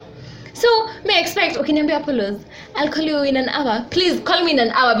May I expect ukiniambia Apollos, I'll call you in an hour. Please call me in an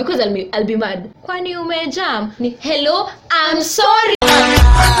hour because I'll be mad. Kwani umejam? Ni hello, I'm sorry.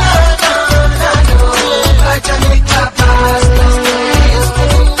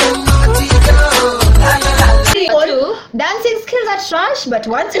 Dancing skills are trash, but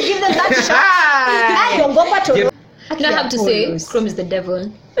once you give them that shot, I have to say, Chrome is the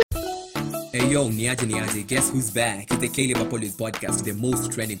devil. Hey yo, niaje, guess who's back? It's the Caleb Apollos podcast, the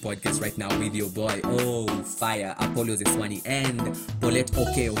most trending podcast right now with your boy. Oh, fire, Apollos Eswani and Paulette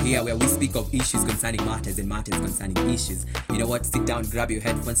Okeo here, where we speak of issues concerning matters and matters concerning issues. You know what? Sit down, grab your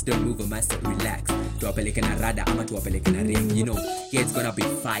headphones, don't move a muscle, relax. Tuwapeleke na rada ama tuwapeleke na ring. You know, yeah, it's gonna be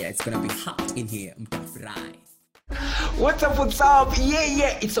fire, it's gonna be hot in here. Mtafrai. What's up?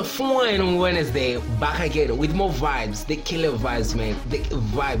 Yeah, it's a fine Wednesday, back again with more vibes, the killer vibes, man,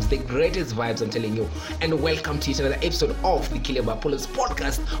 the greatest vibes, I'm telling you. And welcome to another episode of the Caleb Apollos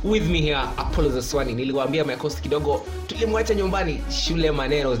podcast with me here, Apollos Eswani. Niliwaambia my host kidogo tulimwacha nyumbani, shule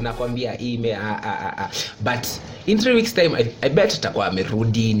maneno zinakwambia ime but in 3 weeks time I bet atakuwa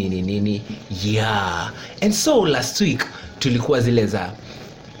amerudi nini. Yeah. And so last week tulikuwa zile za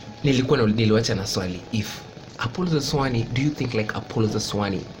niliwacha na swali, if Apollos Eswani, do you think like Apollos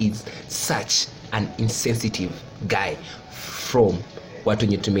Eswani is such an insensitive guy from what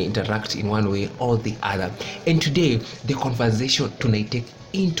when you may interact in one way or the other? And today the conversation tonight take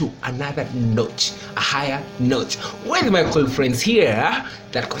into another notch, a higher notch, with my cool friends here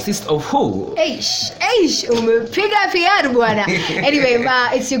that consists of who? Eish, umepiga PR bwana. Anyway,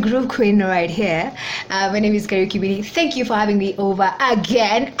 it's your group queen right here. My name is Kariuki Bini. Thank you for having me over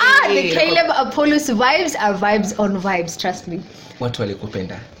again. The Caleb Apollos vibes are vibes on vibes, trust me. Watu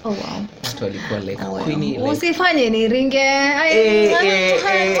walikupenda. Oh wow. Watu walikuwa like queenie like. Usifanye ni ringe. I'm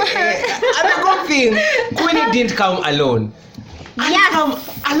going Queenie didn't come alone. Yes. Come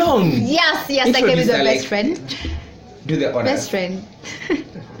alone. Yes, I came with a best friend. Do the honors. Best friend.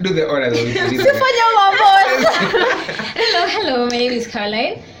 Do the honors. Hello, my name is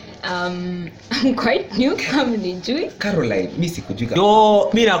Caroline. I'm quite new. Caroline, mi sikujua. No,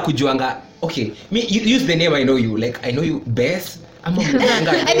 mi nakujuanga. Okay, you use the name I know you. Like I know you best. I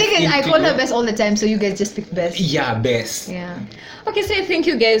think I call her Bess all the time, so you guys just pick Bess. Yeah, Bess. Yeah. Okay, so I think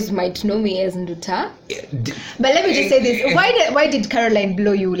you guys might know me as Nduta. But let me just say this: why did Caroline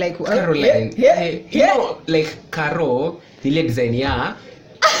blow you? Like Caroline? You know, like Caro, the design ya.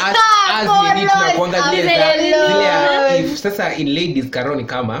 As we need to kuanga zile if sasa in ladies Caro ni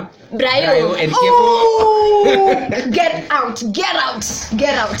kama Brayo and get out.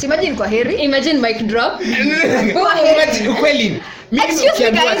 Imagine kwa heri. Imagine mic drop. Imagine kweli. Excuse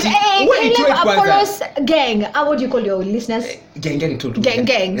me guys, Caleb Apollos gang. What do you call your listeners? Gang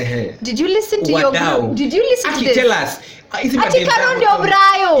Did you listen to your group? Did you listen to this? Tell us. Ati Karo ndio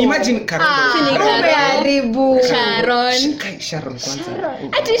Brayo. Imagine Karo. Sharon kwanza.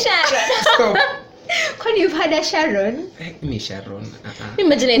 Ati Sharon. Stop. When you've had a Sharon? Me Sharon.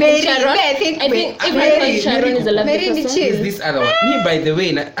 Imagine Mary, Sharon. I think everyone Sharon is a lovely person. person. Is this other one? Me, by the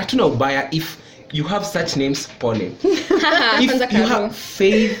way, hatuna ubaya if you have such names, pole. If you have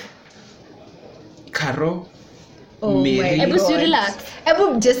Faith, Caro, Mary. Ebu you relax.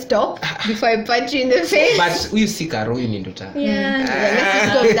 Ebu just stop before I punch you in the face. But you see Caro, you need to Yeah. Let's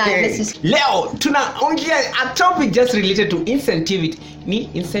just go with that. Leo, tunaongea a topic just related to insensitivity. Ni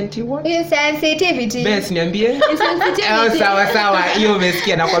insensitive what? Insensitivity. Best niambie. Insensitivity. Sawa. Hiyo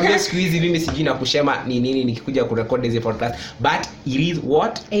umesikia nakwambia siku hizi mimi sijui na kushema ni nini nikikuja kurecord hizi podcast. But it is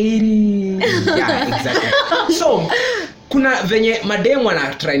what? It is. Yeah, exactly. So, kuna venye mademu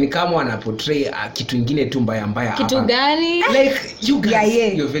wana try ni kama wana portray kitu kingine tu mbaya kitu gani? Like you guys,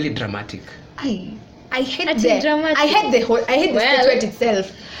 yeah. You're very dramatic. I hate the statement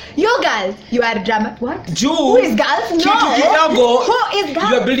itself. You girls, you are drama. What? Who is girls? No. Who is girls?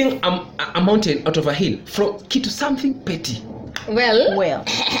 You are building a mountain out of a hill from to something petty. Well.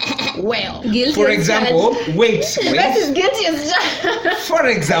 Guilty. For example, wait. That is guilty as charged. For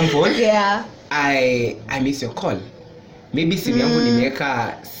example, yeah. I miss your call. Maybe simu yangu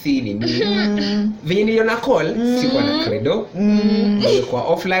nimeweka siri venye niliona call sikuwa na credo nilikuwa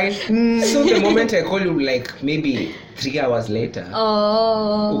offline so the moment I call you like maybe 3 hours later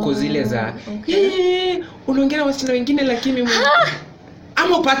uko zile za unaongea na wasichana wengine lakini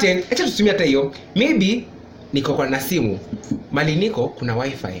ama pattern acha tutumie hata hiyo maybe niko kwa na simu mali niko kuna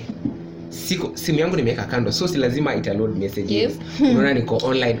wifi simu yangu nimeweka kando so si lazima ita load messages unaona niko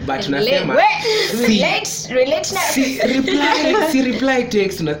online but tunasema reply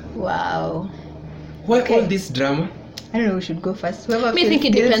text wow why all this drama? I don't know who should go first. Me think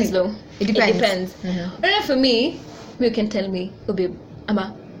it depends though. It depends. For me, you can tell me, oh babe,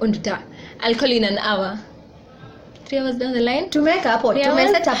 ama Unduta, I'll call you in an hour. 3 hours down the line. Tumeka hapo,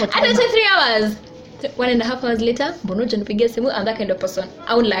 tumeset hapo. I don't say 3 hours. 1.5 hours later, mbono janipigia simu. I'm that kind of person.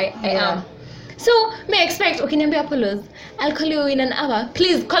 I won't lie. I am. So, may I expect, ukiniambia Apollos, I'll call you in an hour.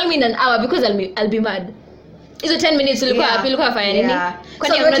 Please call me in an hour because I'll be mad. Is it 10 minutes ulikuwa fanya nini?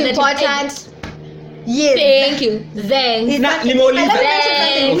 So not important. Yes. Thank you. Then.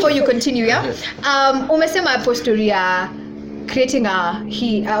 Something before you continue, yeah? Umesema hapo story ya creating a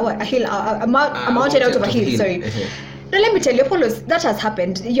mountain out of a hill. Sorry. Now let me tell you, Apollos, that has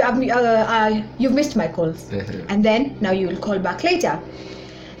happened. You've missed my calls, and then now you will call back later.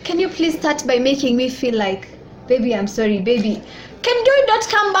 Can you please start by making me feel like, baby, I'm sorry, baby. Can you not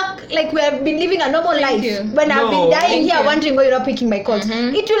come back like we have been living a normal life? When I've been dying here wondering why you're not picking my calls.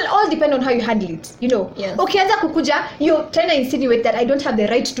 It will all depend on how you handle it, you know. Yes. Ukianza kukuja, you're trying to insinuate that I don't have the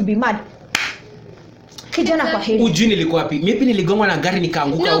right to be mad. Kijana kwa heri. Ujui nilikuwa wapi? Maybe niligongwa na gari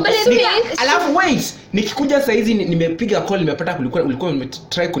nikaanguka. Alafu wait, nikikuja saa hizi nimepiga call nimepata ulikuwa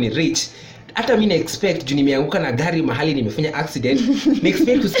umetry kunireach. Hata mimi na expect juu nimeanguka na gari mahali nimefanya accident. Ni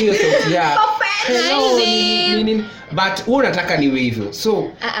expect kusikia sauti ya nini. But wewe unataka niwe hivyo.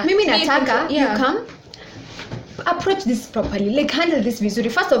 So mimi nataka you come approach this properly. Like handle this vizuri.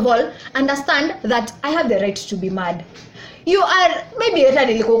 First of all, understand that I have the right to be mad. You are maybe hata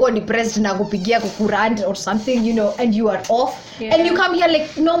nilikuwa depressed na kupigia kukurant or something, you know, and you are off and you come here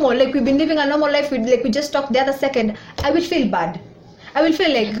like normal, like we've been living a normal life, we just talked the other second. I will feel bad. I will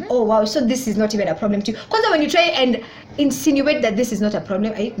feel like oh wow, so this is not even a problem to you. Because when you try and insinuate that this is not a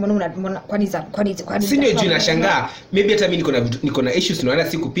problem, kwani sio juu nashangaa maybe hata mimi niko na issues naona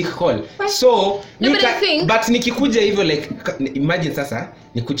si kupick call. So but nikikuja hivyo like imagine sasa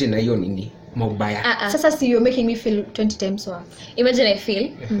nikuje na hiyo nini mabaya. Sasa see you're making me feel 20 times worse. Imagine I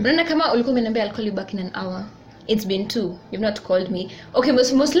feel unaona kama ulikuwa umeniambia I'll call you back in an hour. It's been 2. You've not called me. Okay,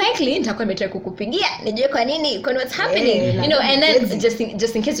 most likely nitakuwa nimetry kukupigia. Nijue kwa nini, kwa what's happening. You know, and then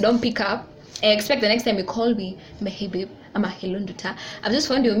just in case you don't pick up, I expect the next time you call me, hey babe, I'm a hello Nduta. I've just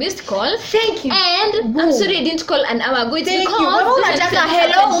found your missed call. Thank you. And I'm sorry I didn't call an hour ago. It's Thank because you. Mama unataka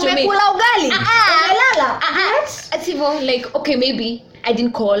hello, umekula ugali. Umelala. It's even like okay, maybe I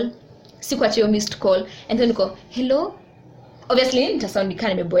didn't call. Sikuacha your missed call and then go, hello. Obviously nitasound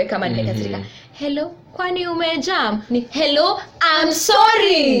kana nimeboeka kama nimekasirika. Hello, kwani umejam? Ni hello, I'm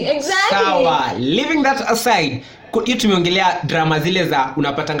sorry. Exactly. Sawa, leaving that aside, hiyo tumeongelea drama zile za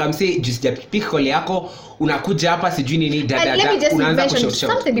unapatanga mse juu sijapick call yako, unakuja hapa sijui nini unaanza kushout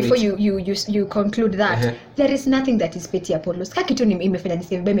something before you conclude that. There is nothing that is petty, Apollos. Kaka kitu imefanya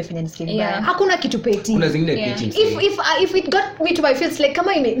nisikie. Hakuna kitu petty. Kuna zingine petty. If it got me to my feels like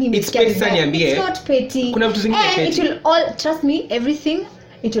kama nimesikia. It's not petty. Kuna vitu zingine petty. And it will all, trust me, everything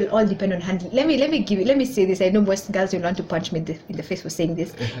it will all depend on handling. Let me say this. I know most girls will want to punch me in the face for saying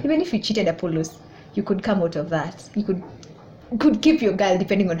this. Even if you cheated Apollos, you could come out of that. You could keep your girl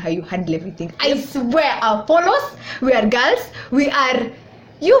depending on how you handle everything. I swear, Apollos, we are girls. We are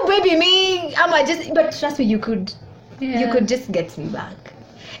you, baby, me. But trust me, you could just get me back.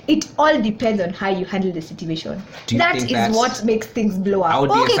 It all depends on how you handle the situation. That is what makes things blow up.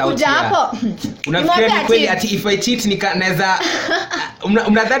 Okay, kuja hapo. Unafikiria kweli ati if I cheat naweza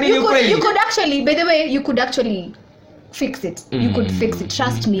unadhani ni kweli? You could actually, by the way, you could actually fix it. You could fix it.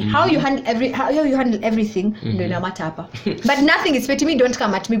 Trust me. How you handle everything ndio ina matter hapa. But nothing is petty. Me don't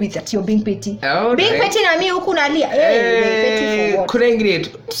come at me with that you're being petty. Being petty na mimi huku nalia. Petty for what? Kuna ingine,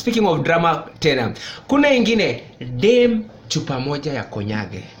 speaking of drama tena. Kuna ingine dem chupa moja ya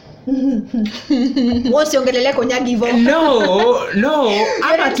konyage. What's ongelelea konyage hivyo? No.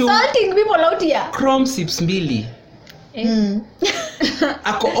 Ama tu insulting people out here. Chrome sips 2.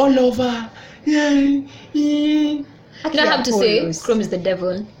 Ako all over. I have to say Chrome is the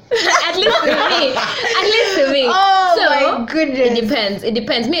devil. At least to me. Oh so, my goodness. It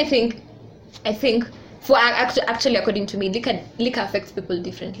depends. Me I think for actually according to me liquor affects people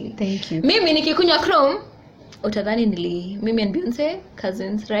differently. Thank you. Mimi nikikunywa Chrome utadhani mimi and Beyonce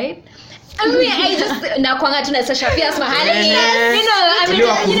cousins, right? I just na kwanga tuna Sasha Fierce mahali.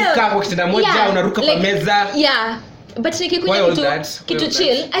 You know kwa kitanda moja unaruka kwa meza. Yeah. But nikikunywa kitu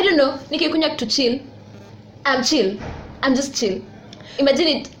chill, I don't know, nikikunywa kitu chill, I'm chill. I'm just chill. Imagine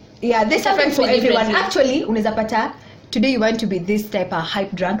it. Yeah, this happens for everyone. Actually, unaweza pata today you want to be this type of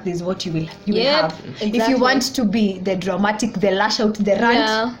hype drunk, this is what you will have. Exactly. If you want to be the dramatic, the lash out, the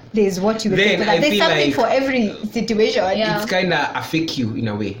rant, there's what you will Then take. I There's feel something like for every situation. it's kind of affect you in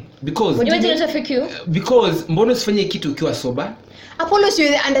a way because You want to affect you? because mbona usifanye kitu ukiwa sober? Apollos,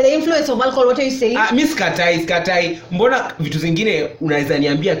 you're under the influence of alcohol. What are you saying? Mimi sikatai. Mbona vitu zingine unaweza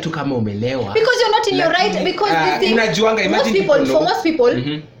niambia tu kama umelewa? Because you're not in your right. Because this thing, unajuanga, imagine for most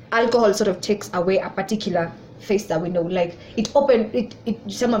people, alcohol sort of takes away a particular face that we know. Like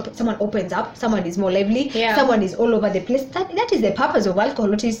someone opens up, someone is more lively, someone is all over the place. That is the purpose of alcohol.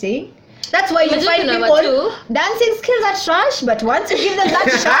 What are you saying? That's why you find people dancing skills are trash, but once you give them that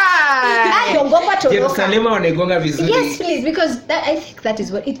shot, Jerusalem wanaigonga vizuri. Yes, please, because I think that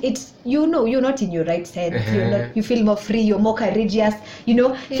is what it's. You know, you're not in your right sense. You feel more free. You're more courageous. You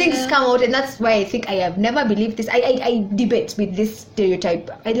know, things come out, and that's why I think I have never believed this. I debate with this stereotype.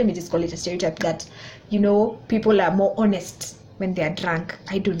 Let me just call it a stereotype that, you know, people are more honest when they are drunk.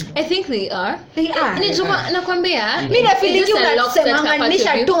 I don't know. I think they are. Nakwambia. Mimi na feeling you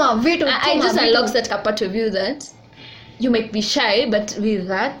unasemanisha tu vitu. I just unlocks that part of you that you might be shy, but with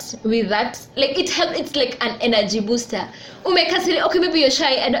that, like it helps. It's like an energy booster. Okay, maybe you're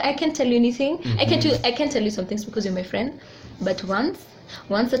shy. I can't tell you anything. I can't tell you some things because you're my friend. But once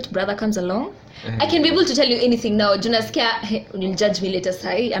that brother comes along, I can be able to tell you anything now. Junaskia, you'll judge me later.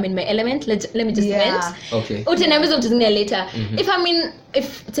 Sorry, I'm in my element. Let me just vent. Okay. Utaniambia utazungumzia later.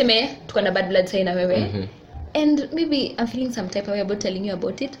 If teme tuko na bad blood sign na wewe. And maybe I'm feeling some type of way about telling you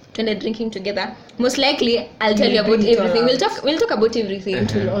about it. When drinking together, most likely I'll tell you about everything. We'll talk about everything.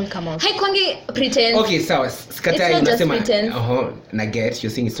 It will all come out. Haikwangi pretense. Okay, sawa. Skatai unasema na get, you're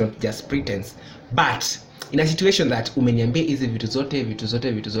saying it's not just pretense. But in a situation that umeniambia hizi vitu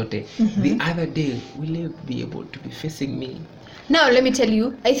zote, the other day will you be able to be facing me? Now let me tell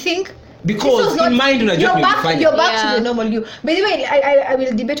you, I think because in mind unajua you're back to the normal you. By the way, I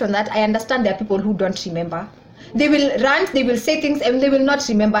will debate on that. I understand there are people who don't remember. They will rant, they will say things and they will not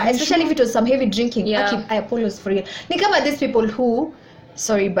remember, especially if it was some heavy drinking. I apologize for real. Think about these people who,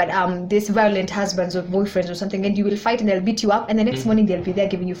 sorry, but these violent husbands or boyfriends or something, and you will fight and they'll beat you up, and the next morning they'll be there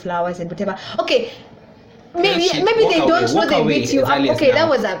giving you flowers and whatever. Okay, maybe they don't know they beat you up. Okay, that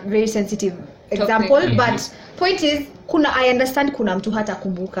was a very sensitive example, but point is, I understand kuna mtu hata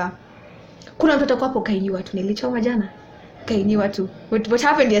kumbuka. Kuna mtu atakuwa hapo kainiwa tu, nilichoma jana. Kainiwa tu. What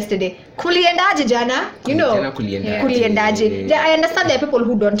happened yesterday? Kuliendaje jana? You know. Kuliendaje. I understand there are people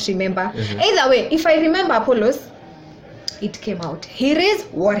who don't remember. Either way, if I remember Apollos, it came out. He is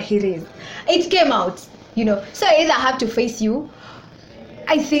what he is. It came out, you know. So I either have to face you.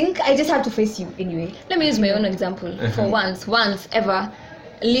 I think I just have to face you anyway. Let me use my own example. For once ever,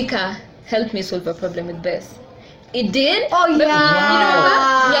 liquor helped me solve a problem with Bess. It did. Oh yeah.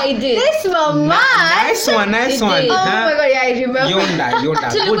 Wow. Yeah, it did. This mama. Nice one. It Oh did. my god, yeah, I remember. Yonda.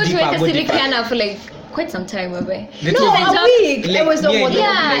 Go deeper. For like quite some time away. No, a week. Like, it was no more than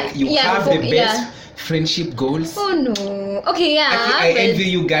like you have the best friendship goals. Oh no. Okay, yeah. I envy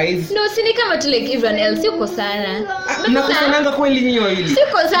you guys. No, sini kama to like everyone else. Yuko sana. Mnakusananga kweli nyinyi wawili.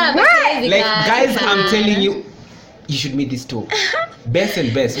 Yuko sana. Like guys, I'm telling you, you should meet these two. Best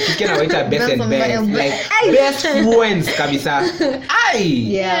and best. Ukisikia nawaita best and best. Like best friends kabisa.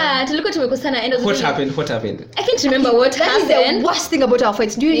 Yeah, tulikuwa tumekosana end of the What day. happened? I can't remember what happened. That is the worst thing about our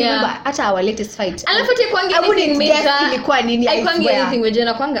fights. Do you remember at our latest fight? Alafu tekwangi anything major. Ilikuwa nini? Haikwangi anything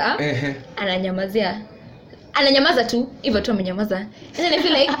wejena kwanga. Ananyamaza tu, hivyo tu amenyamaza. And then I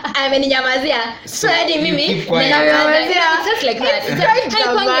feel like ameninyamazia. So hadi mimi nanyamazia. Just like that.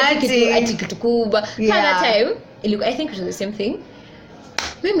 Haikwangi kitu kubwa. That time, I think it was the same thing.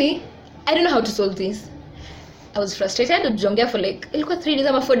 Mimi, I don't know how to solve this. I was frustrated. Jongea for like ilikuwa 3 days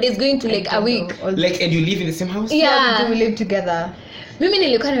or 4 days going to like a week. Like, and you live in the same house? Yeah, we live together. Mimi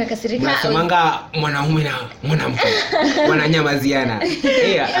nilikuwa nimekasirika. Nasemanga mwanaume na mwanamke wananyamaziana. It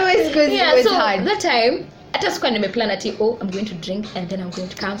was good. Yeah, it was so hard. That time hata sikuwa nimeplan ati I'm going to drink and then I'm going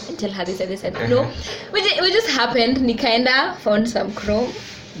to come and tell her this and this and no. It just happened. Nikaenda found some chrome.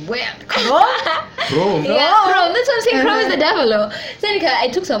 Where? Chrome? Yeah, chrome. That's what I'm saying. Chrome is the devil. So I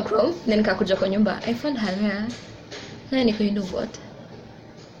took some chrome, then nikakuja kwa nyumba. I found her there. Na niko, you know what?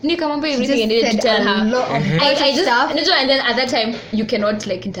 Nikamwambia everything I needed to tell her. I just and then at that time you cannot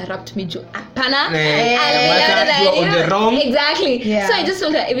like interrupt me. Hapana. You're on the wrong. Exactly. Yeah. So I just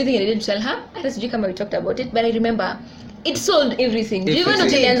told her everything I needed to tell her. That's Jikama, we talked about it, but I remember it solved everything. Even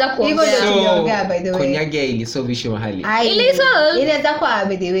utilianza kuongea. So by the way. Konyage ilisolve mahali. Ilianza kwa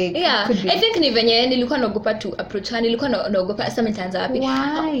by the way. Yeah. I think ni venye nilikuwa naogopa to approach her. Nilikuwa naogopa sasa nitaanza wapi.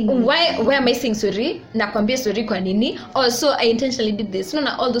 Why am I saying sorry? Nakwambia sorry kwa nini? Also I intentionally did this. No,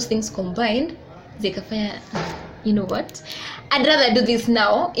 all those things combined zikafanya you know what, I'd rather do this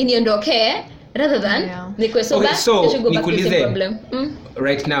now iniondoke rather than nikwe sober. Okay, so you should go back to the same nikuulize, problem.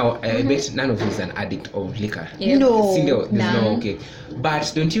 right now I bet none of you is an addict of liquor. Yeah. No. Sindio, there's no, okay,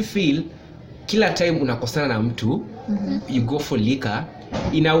 but don't you feel kila time unakosana na mtu you go for liquor,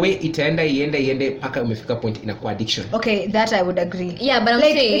 in a way itaenda iende paka umefika point inakuwa addiction? Okay, that I would agree. Yeah, but I'm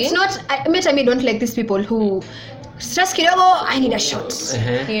like saying it's not. I don't like these people who stress kidogo, I need a shot.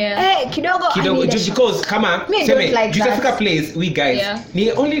 yeah. Kidogo, I need a shot. Because kama Me, I don't like Africa that. place, we guys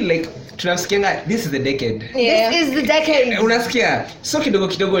ni only like tunasikianga this is the decade. Yeah. This is the decade. Unasikia, so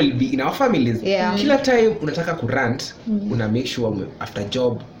kidogo will be in our families. Yeah. Kila time unataka kurant, una make sure after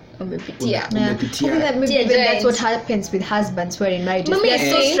job umepitia. I think that maybe Yeah, even that's joints. what happens with husbands who are in marriages. Mami, They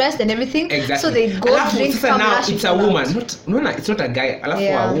are so stressed and everything, so they go Alafu, drink sasa come now lash it's it a out. woman, it's not a guy. Alafu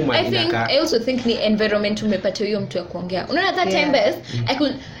a woman I think inaka. I also think ni environment umepatia hiyo mtu ya kuongea. Unaona that time best I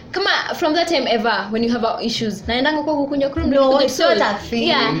could kama from that time ever when you have issues naendanga kwa kukunywa cream No, it's not a thing.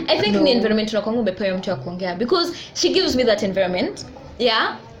 Yeah, I think No. ni environment unakuwa umepewa hiyo mtu ya kuongea because she gives me that environment.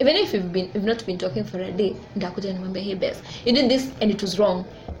 Yeah, even if we've not been talking for a day, ndakuja nimwambia hey best, you did this and it was wrong,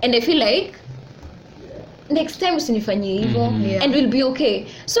 and I feel like next time usinifanyie hivyo and we'll be okay.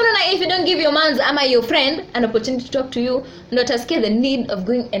 So na if you don't give your man's ama your friend an opportunity to talk to you, ndo utasikia the need of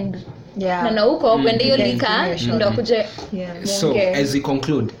going and na huko kwenda hiyo lika ndo akuje. So as we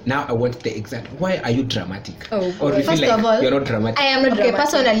conclude, now I want the exact, why are you dramatic? Or you feel First like of all, you're not dramatic? I am not Okay,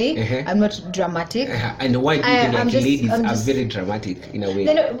 dramatic. personally, I'm not dramatic. And why do you think I'm like just- ladies I'm are just- very dramatic in a way?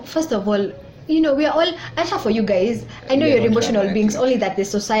 Then, first of all, we are all, actually for you guys, I know We are you're not emotional dramatic. beings, only that the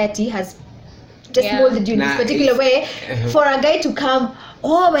society has just Yeah. molded you in this Nah, particular way. For a guy to come,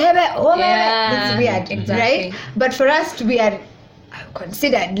 baby, Yeah, it's weird, exactly. right? But for us to be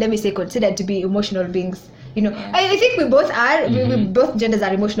considered to be emotional beings. I think we both are. We both genders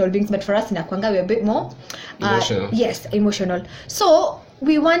are emotional beings, but for us in Akwanga, we're a bit more Emotional. Yes, emotional. So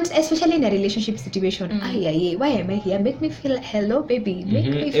we want, especially in a relationship situation, why am I here? Make me feel, hello baby, make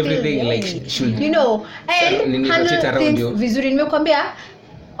me feel Everything like hey. should And handle things vizuri. Nimekwambia,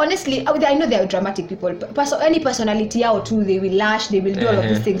 honestly, I know they are dramatic people. Any personality out too, they will lash, they will do all of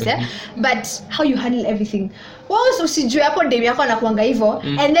these things. But how you handle everything. Usijue hapo dem yako anakuanga hivyo,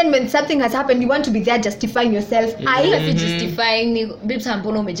 and then when something has happened, you want to be there justifying yourself. If justifying ni babes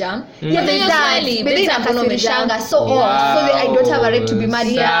mbona umejam? Yeah, exactly. But then inakasirishanga so I don't have a right to be mad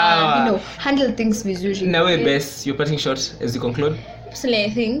here. Handle things vizuri. Now best, you're cutting short as you conclude. Personally, I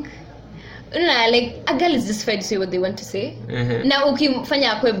think like a girl is justified to say what they want to say. Na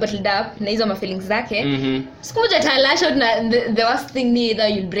ukimfanya akwe bottled up na hizo ma feelings zake, siku moja atalash out na the worst thing ni either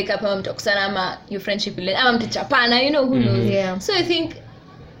you'll break up ama mtakusana ama your friendship will end ama mtachapana, who knows. Yeah. So I think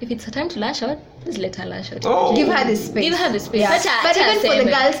if it's a time to lash out, just let her lash out. Give her the space. Give her the space. Yeah. But even for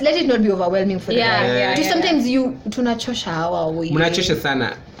the girls, let it not be overwhelming for the girls. Yeah. Sometimes tunachosha hawa we. Mnachosha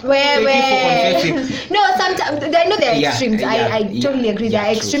sana. No, sometimes I know there are extremes. I totally agree. There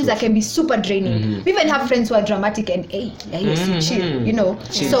are extremes that can be super draining. We even have friends who are dramatic and chill,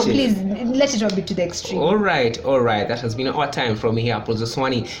 so please let it not be to the extreme. All right. That has been our time from here, Producer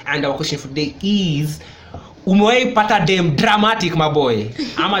Swani, and our question for today is, umewahi pata dem dramatic, my boy?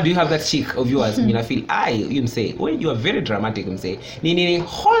 Ama do you have that chick of yours? I feel you say, you are very dramatic. Say, nini,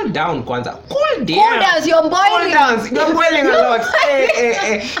 hold down kwanza. Cool down. You're boiling. You're boiling a lot.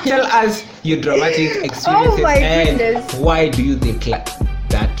 Hey. Tell us your dramatic experiences goodness. Why do you think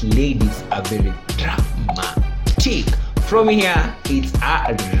that ladies are very dramatic? From here, it's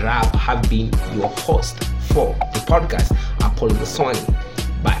a wrap. Have been your host for the podcast, Apollo the Swani.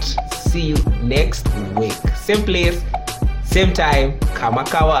 But see you next week. Same place, same time. Kama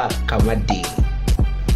kawa, kama day.